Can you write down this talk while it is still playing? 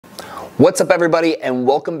What's up, everybody, and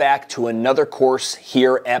welcome back to another course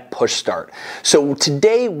here at PushStart. So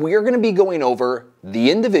today we're going to be going over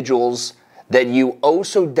the individuals that you oh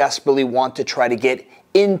so desperately want to try to get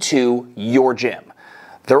into your gym.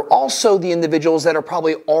 They're also the individuals that are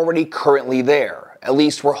probably already currently there. At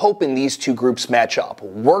least we're hoping these two groups match up.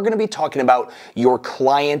 We're going to be talking about your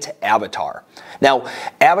client avatar. Now,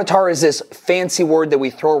 avatar is this fancy word that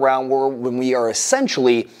we throw around when we are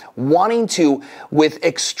essentially wanting to, with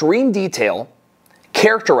extreme detail,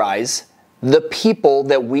 characterize the people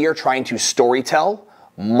that we are trying to storytell,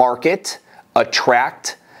 market,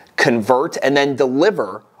 attract, convert, and then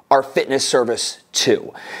deliver our fitness service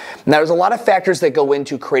to. Now, there's a lot of factors that go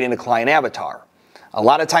into creating a client avatar. A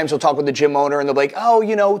lot of times we'll talk with the gym owner and they'll be like,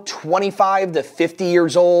 oh, 25 to 50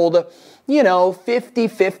 years old,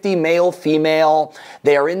 50-50 male, female.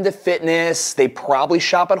 They are into fitness. They probably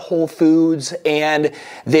shop at Whole Foods and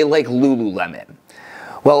they like Lululemon.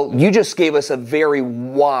 Well, you just gave us a very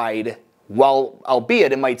wide, well,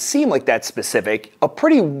 albeit it might seem like that's specific, a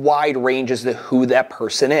pretty wide range as to who that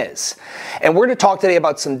person is. And we're going to talk today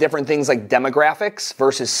about some different things like demographics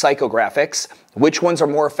versus psychographics, which ones are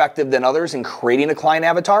more effective than others in creating a client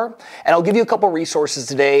avatar. And I'll give you a couple resources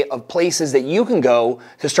today of places that you can go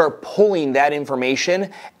to start pulling that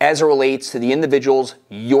information as it relates to the individuals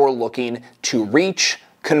you're looking to reach,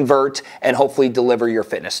 convert, and hopefully deliver your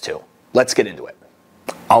fitness to. Let's get into it.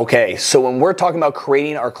 Okay, so when we're talking about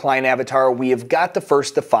creating our client avatar, we have got to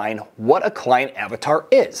first define what a client avatar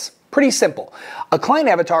is. Pretty simple. A client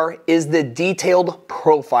avatar is the detailed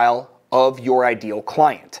profile of your ideal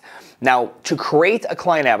client. Now, to create a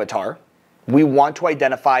client avatar, we want to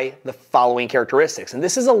identify the following characteristics. And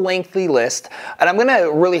this is a lengthy list, and I'm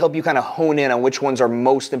gonna really help you kind of hone in on which ones are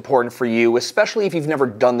most important for you, especially if you've never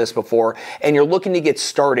done this before and you're looking to get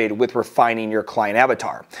started with refining your client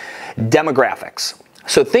avatar. Demographics.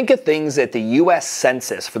 So think of things that the US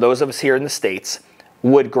Census, for those of us here in the States,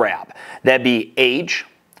 would grab. That'd be age,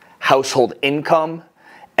 household income,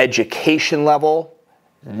 education level,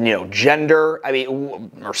 gender,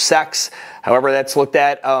 or sex, however that's looked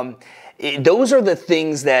at. Those are the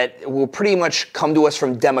things that will pretty much come to us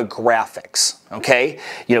from demographics, okay?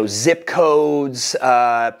 Zip codes,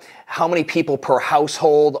 how many people per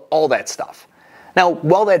household, all that stuff. Now,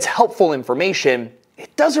 while that's helpful information,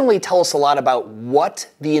 it doesn't really tell us a lot about what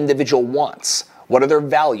the individual wants. What are their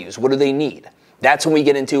values? What do they need? That's when we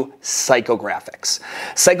get into psychographics.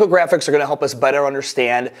 Psychographics are going to help us better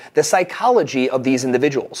understand the psychology of these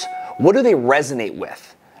individuals. What do they resonate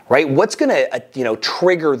with, right? What's going to,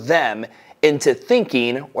 trigger them into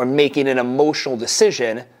thinking or making an emotional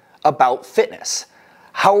decision about fitness?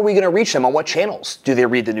 How are we going to reach them? On what channels? Do they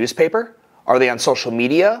read the newspaper? Are they on social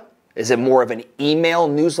media? Is it more of an email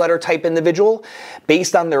newsletter type individual?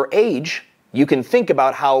 Based on their age, you can think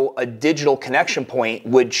about how a digital connection point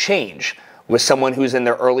would change with someone who's in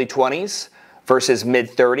their early 20s versus mid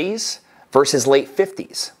 30s versus late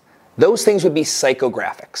 50s. Those things would be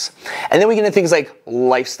psychographics. And then we get into things like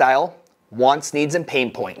lifestyle, wants, needs, and pain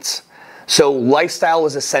points. So lifestyle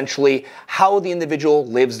is essentially how the individual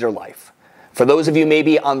lives their life. For those of you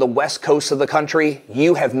maybe on the west coast of the country,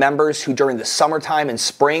 you have members who during the summertime and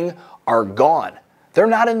spring are gone. They're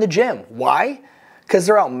not in the gym. Why? Because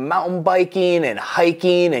they're out mountain biking and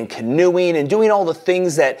hiking and canoeing and doing all the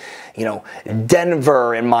things that,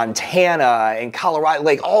 Denver and Montana and Colorado,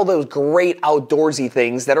 like all those great outdoorsy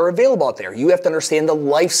things that are available out there. You have to understand the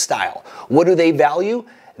lifestyle. What do they value?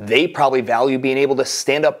 They probably value being able to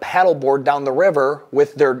stand up paddleboard down the river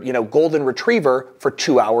with their, golden retriever for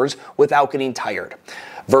 2 hours without getting tired.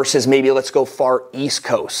 Versus maybe let's go far East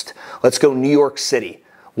Coast. Let's go New York City.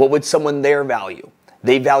 What would someone there value?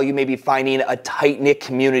 They value maybe finding a tight-knit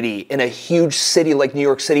community. In a huge city like New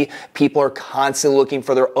York City, people are constantly looking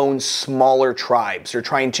for their own smaller tribes. They're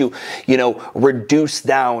trying to, reduce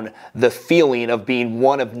down the feeling of being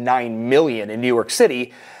one of 9 million in New York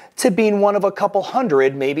City to being one of a couple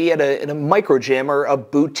hundred, maybe in a micro gym or a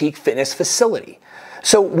boutique fitness facility.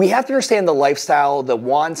 So we have to understand the lifestyle, the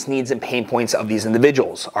wants, needs, and pain points of these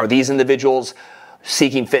individuals. Are these individuals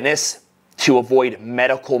seeking fitness to avoid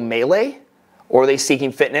medical melee? Or are they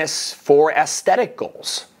seeking fitness for aesthetic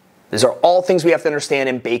goals? These are all things we have to understand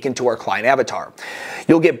and bake into our client avatar.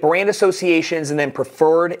 You'll get brand associations and then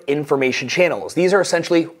preferred information channels. These are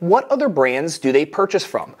essentially what other brands do they purchase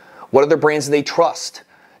from? What other brands do they trust?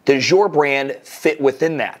 Does your brand fit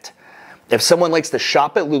within that? If someone likes to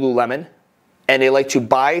shop at Lululemon and they like to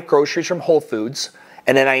buy groceries from Whole Foods,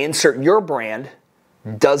 and then I insert your brand,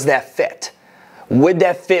 does that fit? Would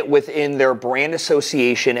that fit within their brand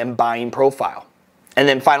association and buying profile? And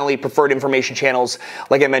then finally, preferred information channels.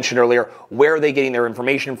 Like I mentioned earlier, where are they getting their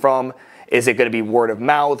information from? Is it going to be word of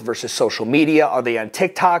mouth versus social media? Are they on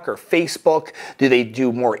TikTok or Facebook? Do they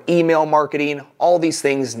do more email marketing? All these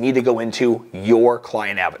things need to go into your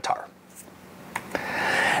client avatar.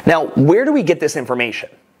 Now, where do we get this information?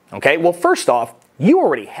 Okay, well, first off, you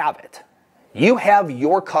already have it. You have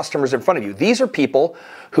your customers in front of you. These are people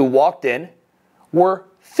who walked in, were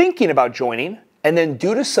thinking about joining, and then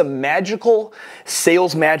due to some magical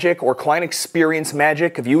sales magic or client experience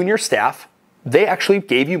magic of you and your staff, they actually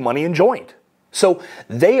gave you money and joined. So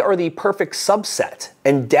they are the perfect subset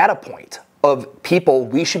and data point of people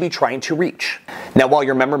we should be trying to reach. Now, while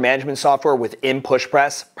your member management software within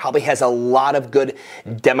PushPress probably has a lot of good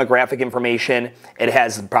demographic information, it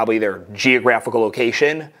has probably their geographical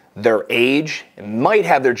location, their age, it might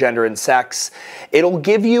have their gender and sex. It'll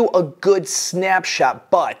give you a good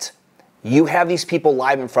snapshot, but you have these people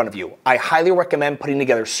live in front of you. I highly recommend putting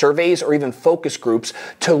together surveys or even focus groups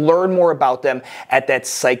to learn more about them at that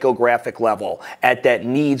psychographic level, at that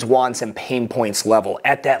needs, wants, and pain points level,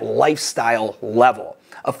 at that lifestyle level.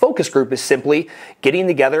 A focus group is simply getting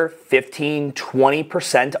together 15,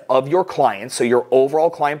 20% of your clients, so your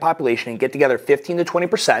overall client population, and get together 15 to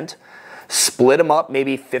 20%, split them up,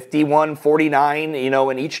 maybe 51, 49,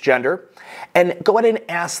 in each gender, and go ahead and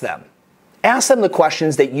ask them. Ask them the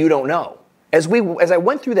questions that you don't know. As I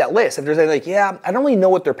went through that list, if there's anything like, yeah, I don't really know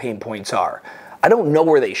what their pain points are. I don't know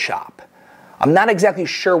where they shop. I'm not exactly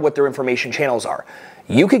sure what their information channels are.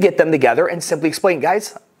 You could get them together and simply explain,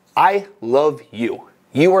 guys, I love you.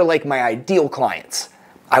 You are like my ideal clients.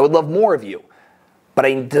 I would love more of you. But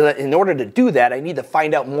in order to do that, I need to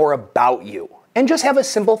find out more about you. And just have a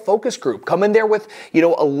simple focus group. Come in there with,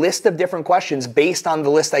 a list of different questions based on the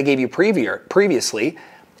list I gave you previously,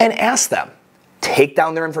 and ask them. Take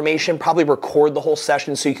down their information, probably record the whole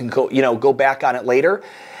session so you can go back on it later.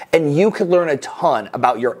 And you could learn a ton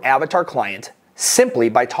about your avatar client simply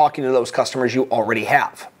by talking to those customers you already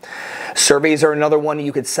have. Surveys are another one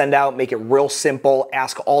you could send out, make it real simple,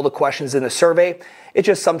 ask all the questions in the survey. It's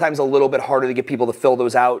just sometimes a little bit harder to get people to fill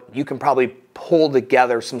those out. You can probably pull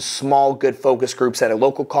together some small good focus groups at a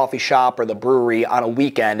local coffee shop or the brewery on a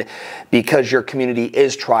weekend because your community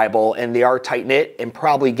is tribal and they are tight-knit and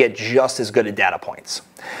probably get just as good at data points.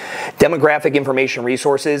 Demographic information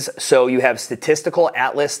resources. So you have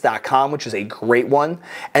statisticalatlas.com, which is a great one.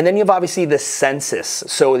 And then you have obviously the census.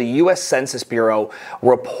 So the US Census Bureau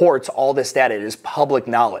reports all this data. It is public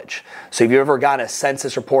knowledge. So if you've ever got a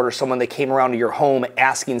census report or someone that came around to your home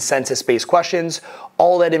asking census-based questions,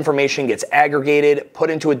 all that information gets aggregated,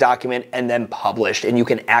 put into a document, and then published, and you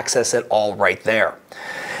can access it all right there.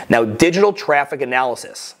 Now, digital traffic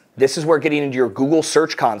analysis. This is where getting into your Google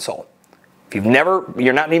Search Console. If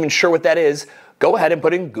you're not even sure what that is, go ahead and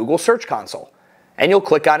put in Google Search Console. And you'll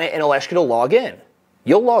click on it and it'll ask you to log in.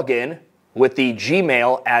 You'll log in with the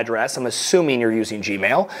Gmail address, I'm assuming you're using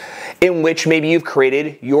Gmail, in which maybe you've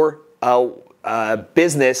created your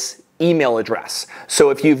business email address. So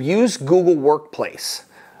if you've used Google Workplace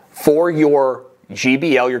for your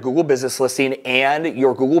GBL, your Google Business Listing, and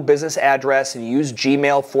your Google Business address, and use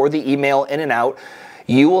Gmail for the email in and out,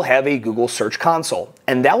 you will have a Google Search Console,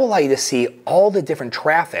 and that will allow you to see all the different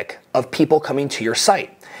traffic of people coming to your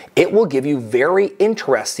site. It will give you very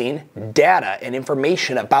interesting data and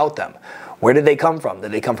information about them. Where did they come from?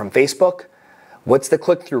 Did they come from Facebook? What's the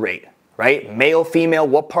click-through rate, right? Male, female,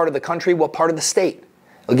 what part of the country, what part of the state?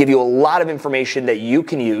 It'll give you a lot of information that you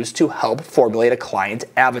can use to help formulate a client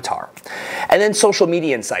avatar. And then social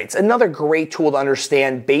media insights, another great tool to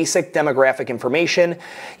understand basic demographic information,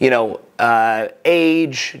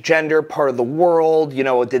 age, gender, part of the world,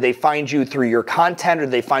 did they find you through your content or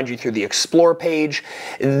did they find you through the Explore page?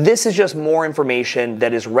 This is just more information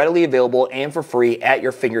that is readily available and for free at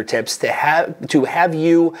your fingertips to have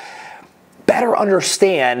you better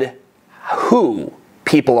understand who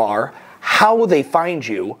people are, how they find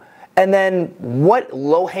you, and then what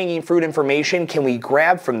low-hanging fruit information can we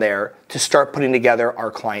grab from there to start putting together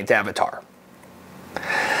our client avatar.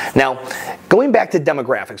 Now, going back to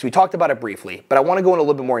demographics, we talked about it briefly, but I want to go in a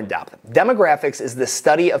little bit more in depth. Demographics is the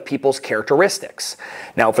study of people's characteristics.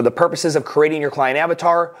 Now, for the purposes of creating your client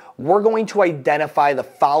avatar, we're going to identify the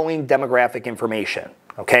following demographic information.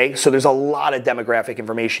 Okay, so there's a lot of demographic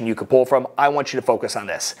information you could pull from. I want you to focus on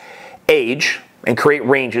this. Age, and create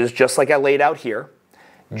ranges just like I laid out here.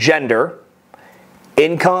 Gender,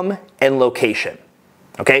 income, and location.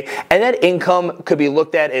 Okay, and that income could be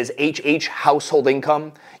looked at as HH, household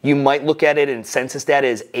income. You might look at it in census data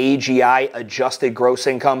as AGI, adjusted gross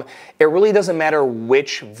income. It really doesn't matter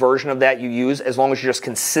which version of that you use as long as you're just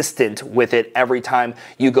consistent with it every time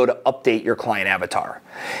you go to update your client avatar.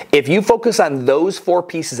 If you focus on those 4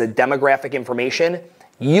 pieces of demographic information,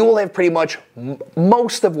 you will have pretty much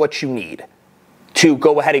most of what you need to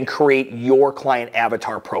go ahead and create your client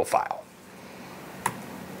avatar profile.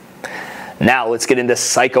 Now let's get into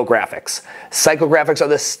psychographics. Psychographics are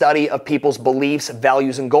the study of people's beliefs,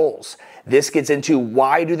 values, and goals. This gets into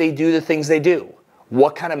why do they do the things they do?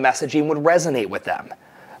 What kind of messaging would resonate with them?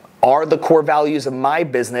 Are the core values of my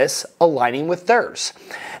business aligning with theirs?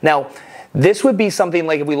 Now, this would be something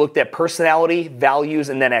like if we looked at personality, values,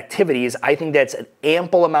 and then activities. I think that's an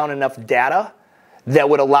ample amount enough data that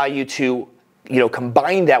would allow you to,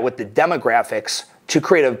 combine that with the demographics to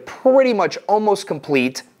create a pretty much almost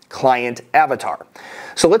complete client avatar.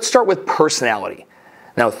 So let's start with personality.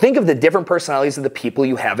 Now think of the different personalities of the people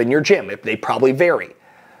you have in your gym. They probably vary.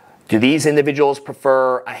 Do these individuals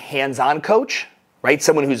prefer a hands-on coach, right?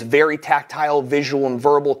 Someone who's very tactile, visual, and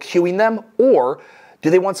verbal cueing them, or do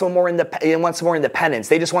they want some more independence?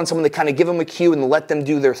 They just want someone to kind of give them a cue and let them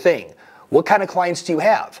do their thing. What kind of clients do you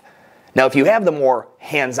have? Now if you have the more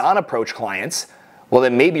hands-on approach clients, well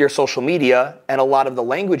then maybe your social media and a lot of the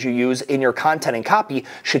language you use in your content and copy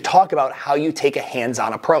should talk about how you take a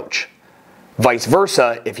hands-on approach. Vice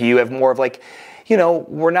versa, if you have more of like,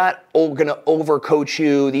 we're not going to overcoach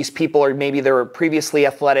you. These people are they're previously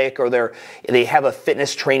athletic or they have a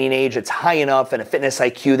fitness training age that's high enough and a fitness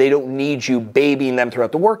IQ. They don't need you babying them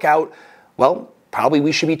throughout the workout. Well, probably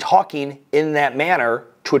we should be talking in that manner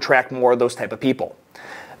to attract more of those type of people.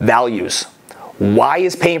 Values. Why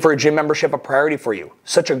is paying for a gym membership a priority for you?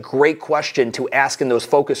 Such a great question to ask in those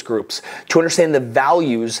focus groups to understand the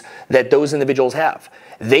values that those individuals have.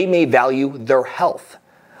 They may value their health.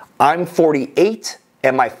 I'm 48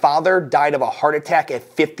 and my father died of a heart attack at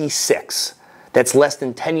 56. That's less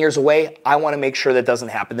than 10 years away. I want to make sure that doesn't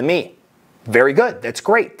happen to me. Very good. That's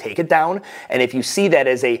great. Take it down. And if you see that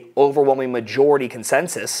as an overwhelming majority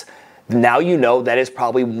consensus, now you know that is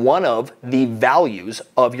probably one of the values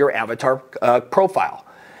of your avatar profile.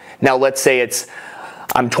 Now let's say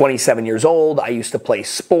I'm 27 years old, I used to play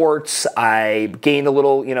sports, I gained a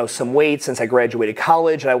little, some weight since I graduated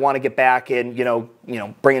college, and I want to get back in,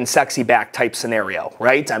 bringing sexy back type scenario,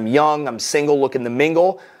 right? I'm young, I'm single, looking to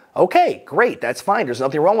mingle. Okay, great, that's fine, there's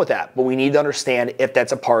nothing wrong with that, but we need to understand if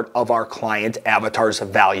that's a part of our client avatar's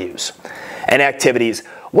values. And activities,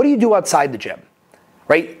 what do you do outside the gym?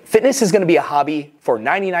 Right? Fitness is going to be a hobby for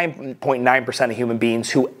 99.9% of human beings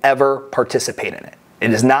who ever participate in it.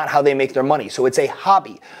 It is not how they make their money. So it's a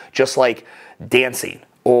hobby, just like dancing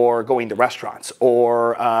or going to restaurants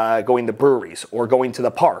or going to breweries or going to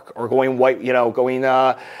the park or going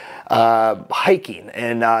hiking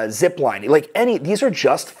and zip lining. These are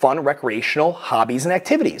just fun recreational hobbies and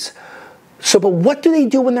activities. So, but what do they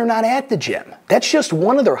do when they're not at the gym? That's just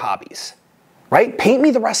one of their hobbies, right? Paint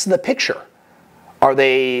me the rest of the picture. Are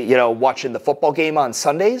they, watching the football game on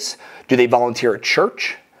Sundays? Do they volunteer at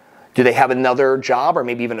church? Do they have another job or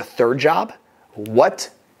maybe even a third job?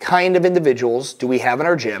 What kind of individuals do we have in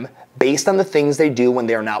our gym based on the things they do when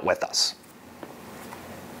they're not with us?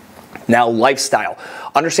 Now, lifestyle.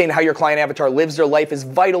 Understanding how your client avatar lives their life is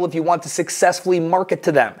vital if you want to successfully market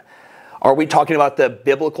to them. Are we talking about the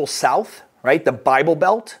biblical South, right? The Bible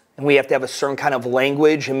Belt? And we have to have a certain kind of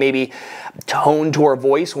language and maybe tone to our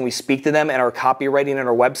voice when we speak to them and our copywriting and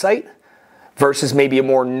our website versus maybe a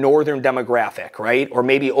more northern demographic, right? Or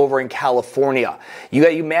maybe over in California. You got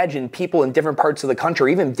to imagine people in different parts of the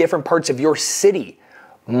country, even different parts of your city,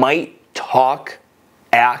 might talk,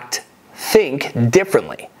 act, think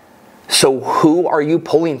differently. So who are you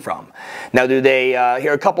pulling from? Now, here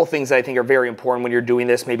are a couple of things that I think are very important when you're doing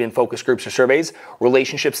this, maybe in focus groups or surveys.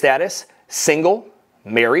 Relationship status, single,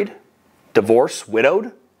 married, divorced,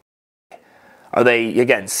 widowed? Are they,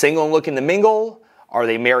 again, single and looking to mingle? Are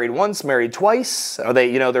they married once, married twice? Are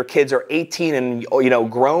they, their kids are 18 and,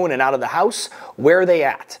 grown and out of the house? Where are they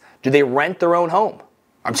at? Do they rent their own home?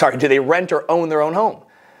 Do they rent or own their own home?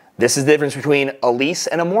 This is the difference between a lease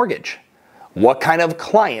and a mortgage. What kind of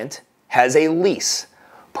client has a lease?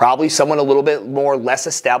 Probably someone a little bit more less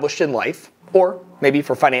established in life, or maybe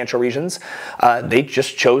for financial reasons, they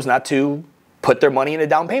just chose not to put their money in a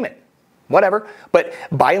down payment, whatever. But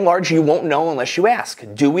by and large, you won't know unless you ask.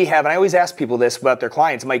 Do we have, and I always ask people this about their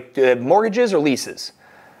clients, I'm like, mortgages or leases?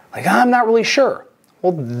 Like, I'm not really sure.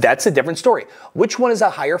 Well, that's a different story. Which one is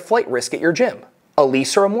a higher flight risk at your gym? A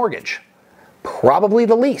lease or a mortgage? Probably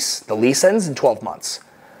the lease. The lease ends in 12 months.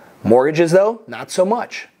 Mortgages though, not so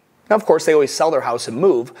much. Now, of course, they always sell their house and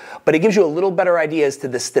move, but it gives you a little better idea as to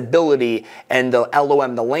the stability and the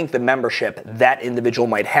LOM, the length of membership that individual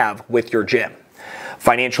might have with your gym.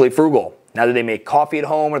 Financially frugal. Now, do they make coffee at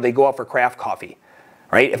home or they go out for craft coffee,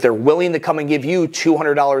 right? If they're willing to come and give you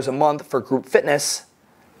 $200 a month for group fitness,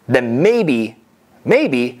 then maybe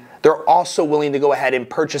they're also willing to go ahead and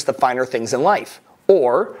purchase the finer things in life.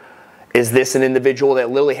 Or is this an individual that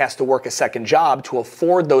literally has to work a second job to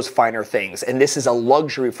afford those finer things? And this is a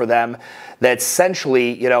luxury for them that's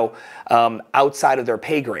essentially, outside of their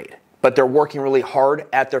pay grade. But they're working really hard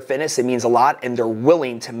at their fitness. It means a lot, and they're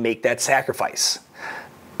willing to make that sacrifice.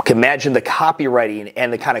 You can imagine the copywriting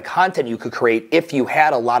and the kind of content you could create if you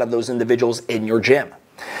had a lot of those individuals in your gym.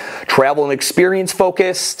 Travel and experience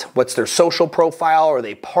focused. What's their social profile? Are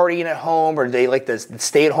they partying at home, or do they like to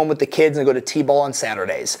stay at home with the kids and go to T-ball on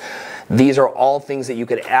Saturdays? These are all things that you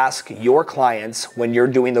could ask your clients when you're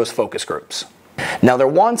doing those focus groups. Now, their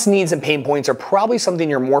wants, needs, and pain points are probably something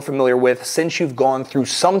you're more familiar with since you've gone through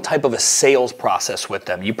some type of a sales process with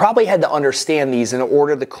them. You probably had to understand these in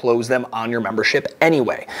order to close them on your membership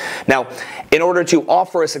anyway. Now, in order to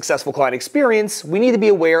offer a successful client experience, we need to be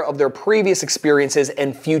aware of their previous experiences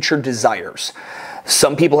and future desires.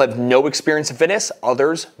 Some people have no experience in fitness,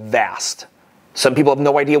 others vast. Some people have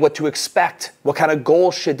no idea what to expect. What kind of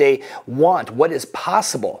goals should they want? What is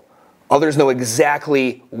possible? Others know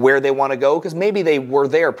exactly where they want to go because maybe they were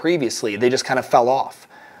there previously. They just kind of fell off.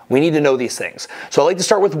 We need to know these things. So I like to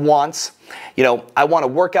start with wants. I want a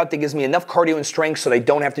workout that gives me enough cardio and strength so that I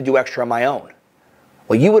don't have to do extra on my own.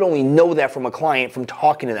 Well, you would only know that from a client from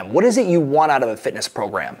talking to them. What is it you want out of a fitness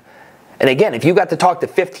program? And again, if you got to talk to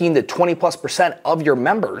 15 to 20+% of your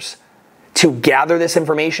members to gather this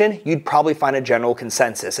information, you'd probably find a general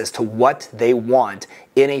consensus as to what they want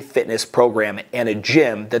in a fitness program and a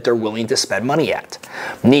gym that they're willing to spend money at.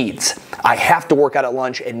 Needs. I have to work out at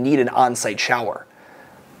lunch and need an on-site shower.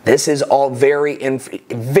 This is all very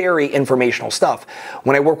informational stuff.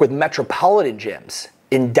 When I work with metropolitan gyms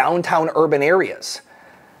in downtown urban areas,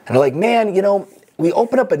 and they're like, man, we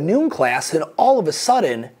open up a noon class and all of a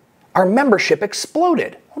sudden our membership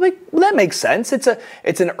exploded. I'm like, well, that makes sense. It's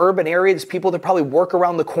an urban area. There's people that probably work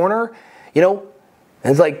around the corner, And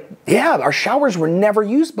it's like, yeah, our showers were never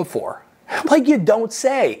used before. I'm like, you don't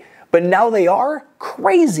say. But now they are?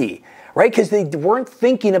 Crazy, right? Because they weren't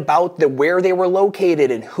thinking about where they were located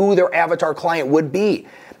and who their avatar client would be.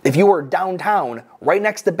 If you were downtown, right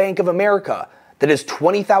next to Bank of America, that has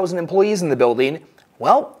 20,000 employees in the building,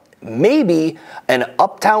 well, maybe an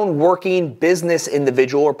uptown working business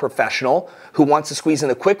individual or professional who wants to squeeze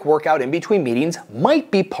in a quick workout in between meetings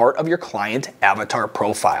might be part of your client avatar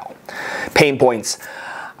profile. Pain points.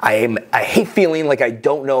 I hate feeling like I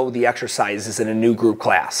don't know the exercises in a new group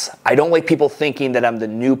class. I don't like people thinking that I'm the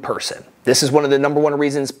new person. This is one of the #1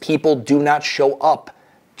 reasons people do not show up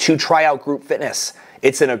to try out group fitness.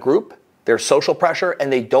 It's in a group, there's social pressure,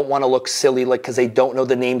 and they don't want to look silly because they don't know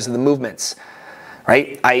the names of the movements.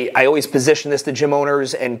 Right? I always position this to gym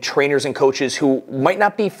owners and trainers and coaches who might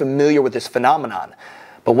not be familiar with this phenomenon.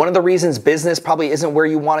 But one of the reasons business probably isn't where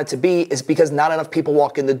you want it to be is because not enough people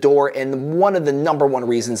walk in the door. And one of the #1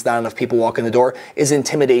 reasons not enough people walk in the door is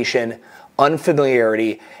intimidation,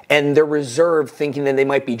 unfamiliarity, and they're reserved thinking that they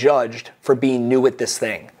might be judged for being new at this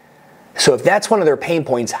thing. So if that's one of their pain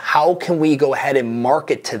points, how can we go ahead and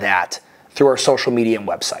market to that through our social media and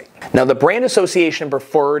website? Now, the brand association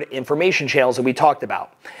preferred information channels that we talked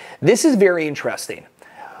about. This is very interesting.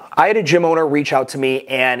 I had a gym owner reach out to me,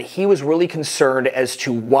 and he was really concerned as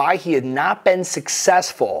to why he had not been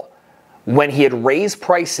successful when he had raised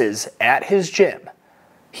prices at his gym.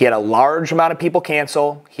 He had a large amount of people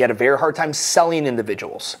cancel. He had a very hard time selling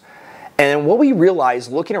individuals. And what we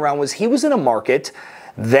realized looking around was he was in a market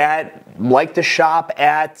that liked to shop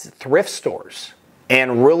at thrift stores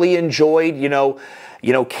and really enjoyed,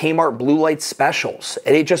 Kmart blue light specials.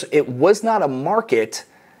 And it was not a market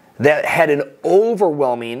that had an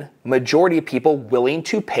overwhelming majority of people willing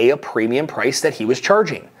to pay a premium price that he was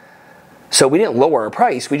charging. So we didn't lower our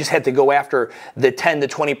price. We just had to go after the 10 to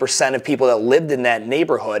 20% of people that lived in that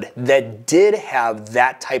neighborhood that did have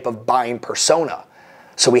that type of buying persona.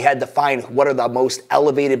 So we had to find what are the most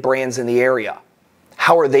elevated brands in the area.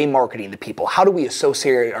 How are they marketing to people? How do we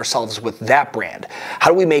associate ourselves with that brand?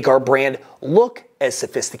 How do we make our brand look as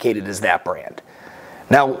sophisticated as that brand?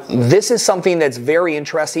 Now, this is something that's very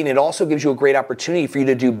interesting. It also gives you a great opportunity for you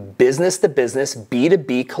to do business-to-business,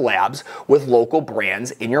 B2B collabs with local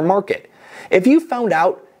brands in your market. If you found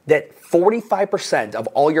out that 45% of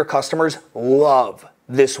all your customers love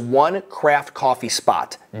this one craft coffee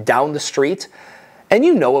spot down the street, And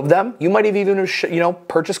you know of them. You might have even,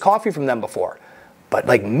 purchased coffee from them before. But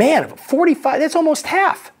like, man, 45, that's almost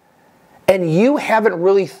half. And you haven't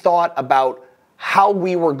really thought about how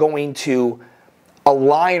we were going to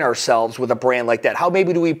align ourselves with a brand like that. How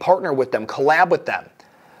maybe do we partner with them, collab with them?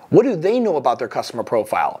 What do they know about their customer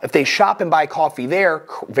profile? If they shop and buy coffee there,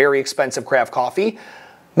 very expensive craft coffee,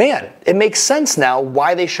 man, it makes sense now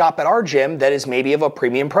why they shop at our gym that is maybe of a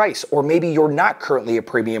premium price. Or maybe you're not currently a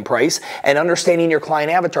premium price, and understanding your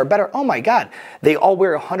client avatar better. Oh my God, they all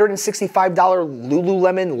wear $165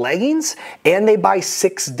 Lululemon leggings and they buy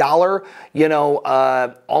 $6,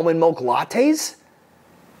 almond milk lattes?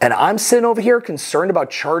 And I'm sitting over here concerned about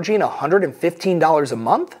charging $115 a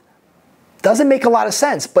month? Doesn't make a lot of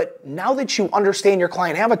sense, but now that you understand your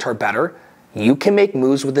client avatar better, you can make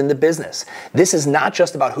moves within the business. This is not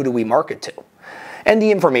just about who do we market to. And the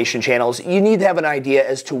information channels, you need to have an idea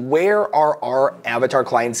as to where are our avatar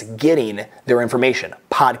clients getting their information.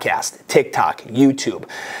 Podcast, TikTok, YouTube,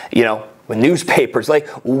 newspapers, like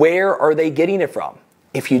where are they getting it from?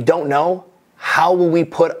 If you don't know, how will we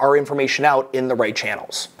put our information out in the right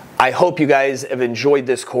channels? I hope you guys have enjoyed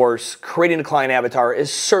this course. Creating a client avatar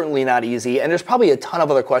is certainly not easy, and there's probably a ton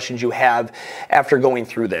of other questions you have after going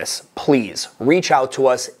through this. Please reach out to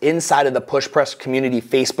us inside of the Push Press Community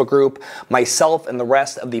Facebook group. Myself and the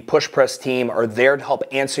rest of the Push Press team are there to help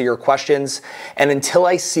answer your questions. And until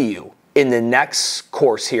I see you in the next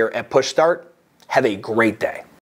course here at PushStart, have a great day.